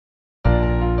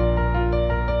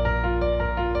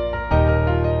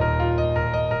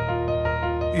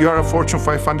You are a Fortune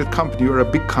 500 company, you are a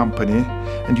big company,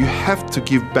 and you have to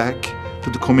give back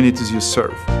to the communities you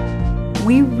serve.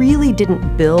 We really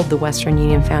didn't build the Western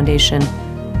Union Foundation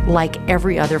like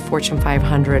every other Fortune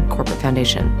 500 corporate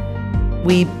foundation.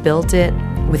 We built it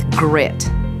with grit,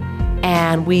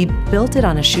 and we built it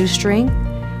on a shoestring,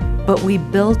 but we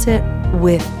built it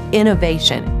with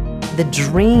innovation. The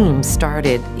dream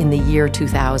started in the year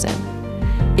 2000.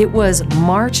 It was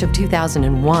March of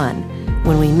 2001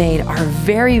 when we made our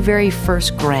very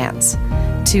first grants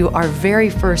to our very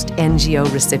first NGO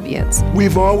recipients.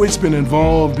 We've always been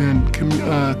involved in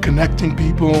connecting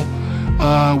people.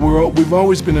 We've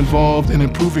always been involved in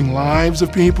improving lives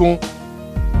of people.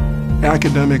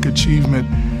 Academic achievement,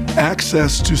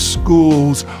 access to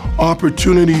schools,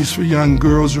 opportunities for young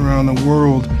girls around the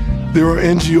world. There are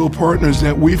NGO partners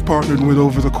that we've partnered with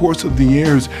over the course of the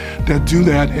years that do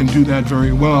that and do that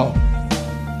very well.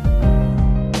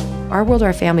 Our World,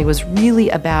 Our Family was really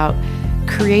about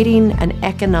creating an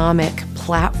economic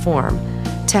platform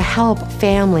to help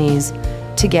families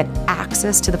to get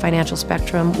access to the financial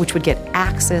spectrum, which would get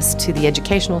access to the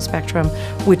educational spectrum,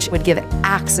 which would give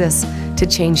access to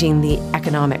changing the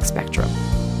economic spectrum.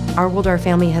 Our World, Our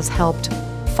Family has helped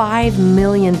 5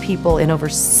 million people in over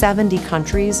 70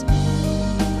 countries.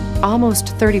 Almost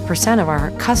 30% of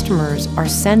our customers are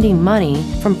sending money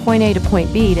from point A to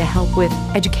point B to help with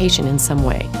education in some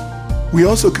way. We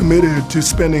also committed to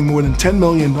spending more than $10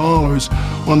 million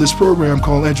on this program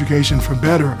called Education for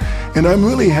Better. And I'm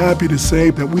really happy to say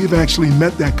that we've actually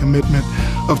met that commitment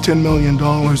of $10 million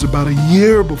about a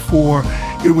year before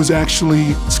it was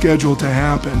actually scheduled to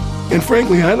happen. And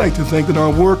frankly, I like to think that our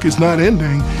work is not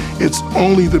ending. It's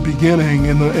only the beginning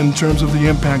in terms of the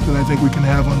impact that I think we can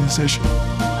have on this issue.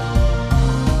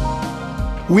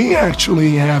 We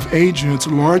actually have agents,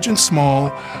 large and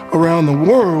small, around the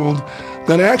world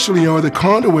that actually are the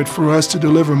conduit for us to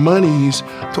deliver monies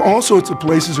to all sorts of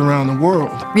places around the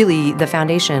world. Really, the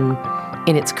foundation,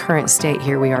 in its current state,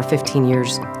 here we are 15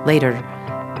 years later,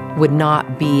 would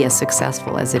not be as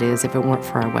successful as it is if it weren't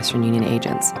for our Western Union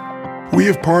agents. We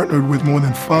have partnered with more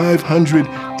than 500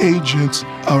 agents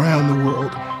around the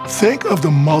world. Think of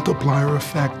the multiplier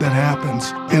effect that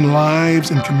happens in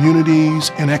lives and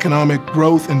communities and economic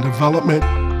growth and development.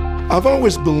 I've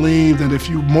always believed that if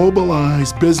you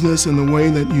mobilize business in the way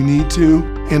that you need to,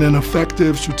 in an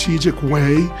effective, strategic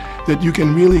way, that you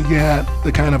can really get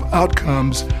the kind of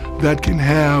outcomes that can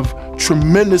have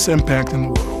tremendous impact in the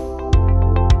world.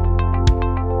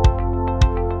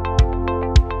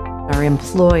 Our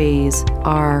employees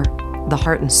are the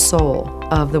heart and soul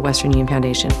of the Western Union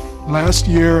Foundation. Last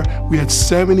year, we had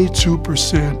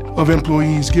 72% of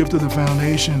employees give to the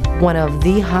foundation. One of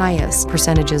the highest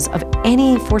percentages of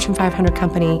any Fortune 500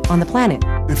 company on the planet.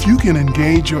 If you can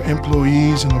engage your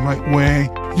employees in the right way,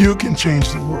 you can change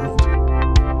the world.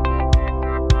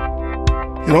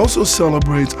 It also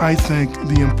celebrates, I think,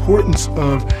 the importance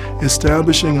of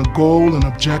establishing a goal and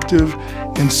objective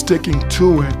and sticking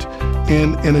to it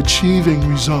and achieving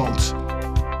results.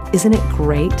 Isn't it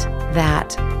great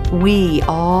that we,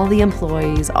 all the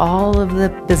employees, all of the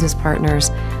business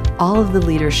partners, all of the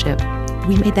leadership,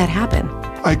 we made that happen?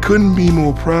 I couldn't be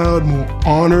more proud, more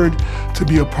honored to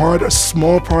be a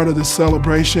small part of this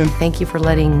celebration. Thank you for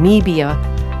letting me be a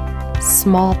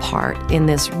small part in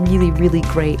this really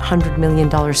great $100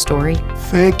 million story.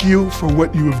 Thank you for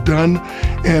what you have done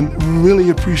and really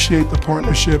appreciate the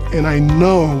partnership, and I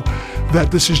know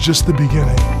that this is just the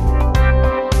beginning.